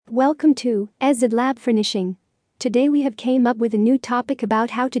Welcome to Ezid Lab Furnishing. Today we have came up with a new topic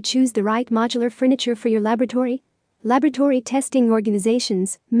about how to choose the right modular furniture for your laboratory. Laboratory testing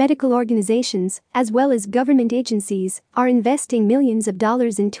organizations, medical organizations, as well as government agencies are investing millions of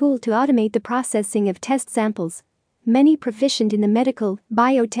dollars in tools to automate the processing of test samples. Many proficient in the medical,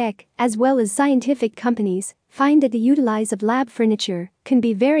 biotech, as well as scientific companies find that the utilize of lab furniture can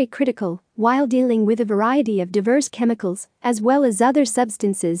be very critical while dealing with a variety of diverse chemicals as well as other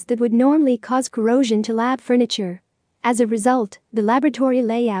substances that would normally cause corrosion to lab furniture. As a result, the laboratory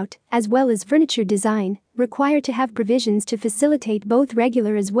layout, as well as furniture design, require to have provisions to facilitate both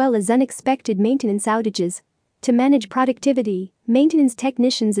regular as well as unexpected maintenance outages. To manage productivity, maintenance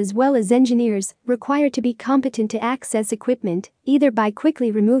technicians as well as engineers require to be competent to access equipment, either by quickly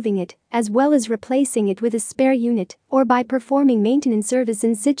removing it, as well as replacing it with a spare unit, or by performing maintenance service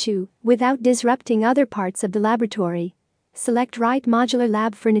in situ, without disrupting other parts of the laboratory. Select right modular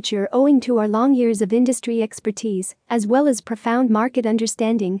lab furniture. Owing to our long years of industry expertise, as well as profound market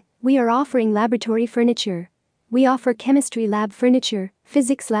understanding, we are offering laboratory furniture. We offer chemistry lab furniture,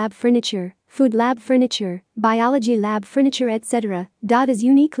 physics lab furniture, food lab furniture, biology lab furniture, etc. Is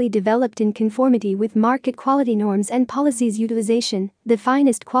uniquely developed in conformity with market quality norms and policies. Utilization, the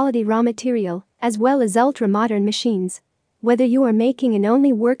finest quality raw material, as well as ultra-modern machines. Whether you are making an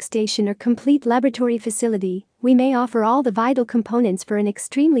only workstation or complete laboratory facility, we may offer all the vital components for an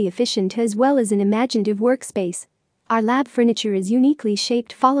extremely efficient as well as an imaginative workspace. Our lab furniture is uniquely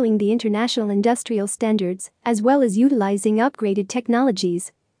shaped following the international industrial standards, as well as utilizing upgraded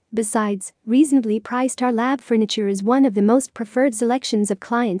technologies. Besides, reasonably priced, our lab furniture is one of the most preferred selections of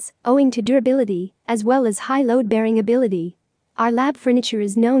clients, owing to durability, as well as high load-bearing ability. Our lab furniture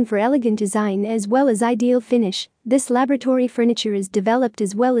is known for elegant design as well as ideal finish. This laboratory furniture is developed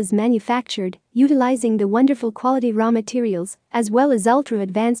as well as manufactured, utilizing the wonderful quality raw materials, as well as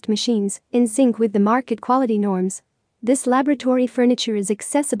ultra-advanced machines, in sync with the market quality norms. This laboratory furniture is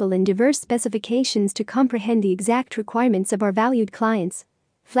accessible in diverse specifications to comprehend the exact requirements of our valued clients.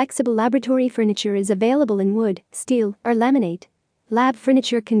 Flexible laboratory furniture is available in wood, steel, or laminate. Lab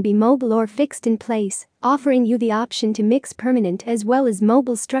furniture can be mobile or fixed in place, offering you the option to mix permanent as well as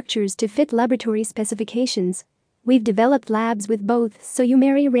mobile structures to fit laboratory specifications. We've developed labs with both, so you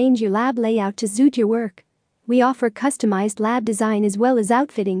may rearrange your lab layout to suit your work. We offer customized lab design as well as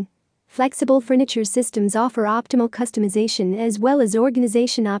outfitting. Flexible furniture systems offer optimal customization as well as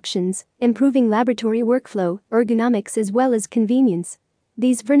organization options, improving laboratory workflow, ergonomics as well as convenience.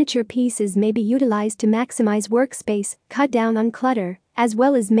 These furniture pieces may be utilized to maximize workspace, cut down on clutter, as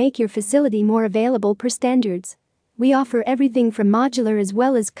well as make your facility more available per standards. We offer everything from modular as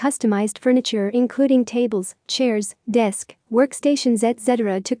well as customized furniture including tables, chairs, desk, workstations,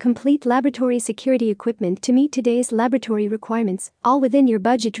 etc. to complete laboratory security equipment to meet today's laboratory requirements, all within your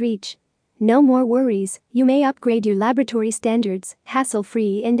budget reach. No more worries, you may upgrade your laboratory standards,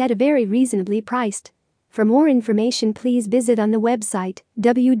 hassle-free and at a very reasonably priced. For more information please visit on the website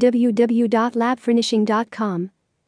www.labfurnishing.com.